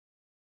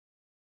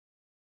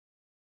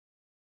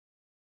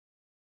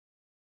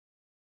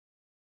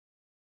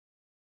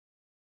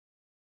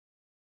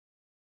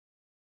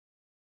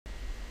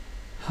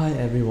Hi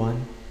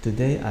everyone,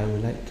 today I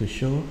would like to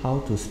show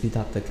how to speed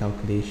up the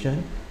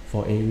calculation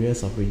for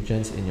areas of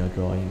regions in your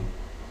drawing.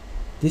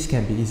 This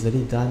can be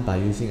easily done by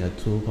using a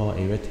tool called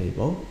Area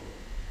Table.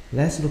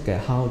 Let's look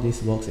at how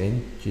this works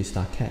in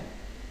GstarCAD.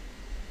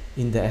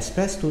 In the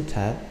Express Tool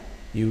tab,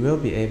 you will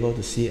be able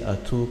to see a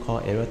tool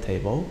called Area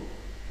Table.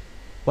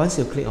 Once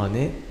you click on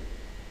it,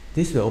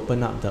 this will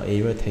open up the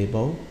Area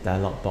Table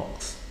dialog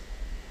box.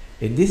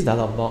 In this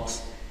dialog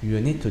box, you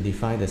will need to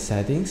define the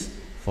settings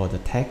for the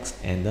text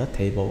and the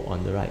table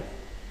on the right.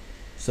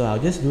 So I'll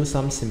just do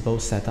some simple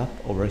setup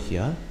over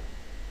here.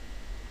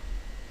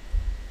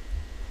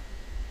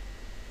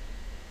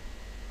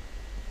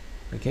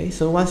 Okay,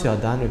 so once you're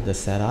done with the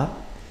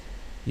setup,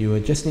 you will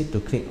just need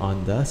to click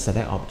on the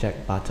Select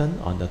Object button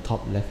on the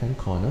top left hand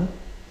corner.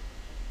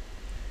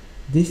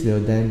 This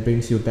will then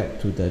brings you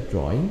back to the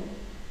drawing.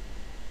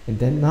 And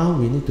then now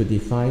we need to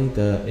define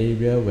the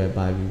area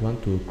whereby we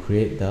want to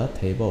create the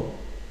table.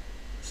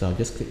 So I'll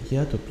just click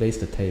here to place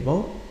the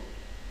table.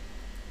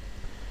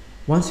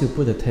 Once you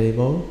put the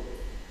table,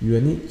 you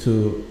will need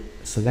to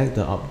select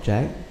the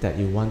object that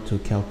you want to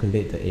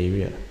calculate the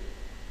area.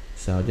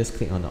 So I'll just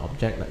click on the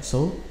object like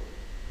so.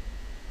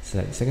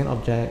 Select the second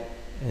object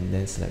and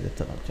then select the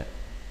third object.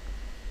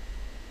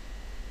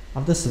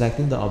 After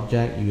selecting the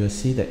object, you will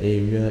see the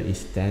area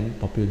is then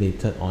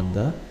populated on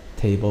the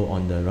table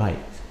on the right.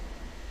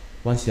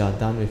 Once you are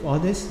done with all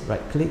this,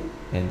 right click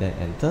and then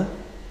enter.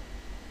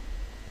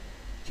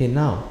 Okay,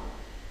 now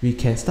we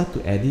can start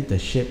to edit the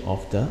shape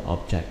of the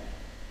object.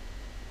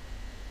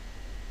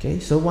 Okay,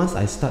 so once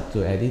I start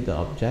to edit the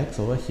objects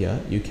over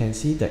here, you can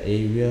see the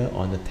area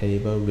on the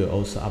table will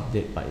also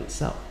update by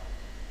itself.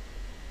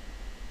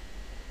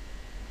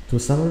 To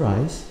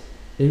summarize,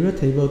 Area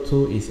Table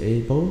tool is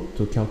able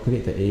to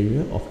calculate the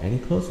area of any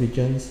closed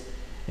regions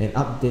and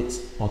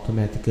updates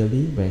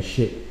automatically when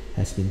shape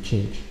has been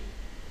changed.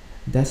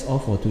 That's all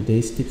for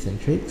today's tips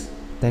and tricks.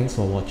 Thanks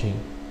for watching.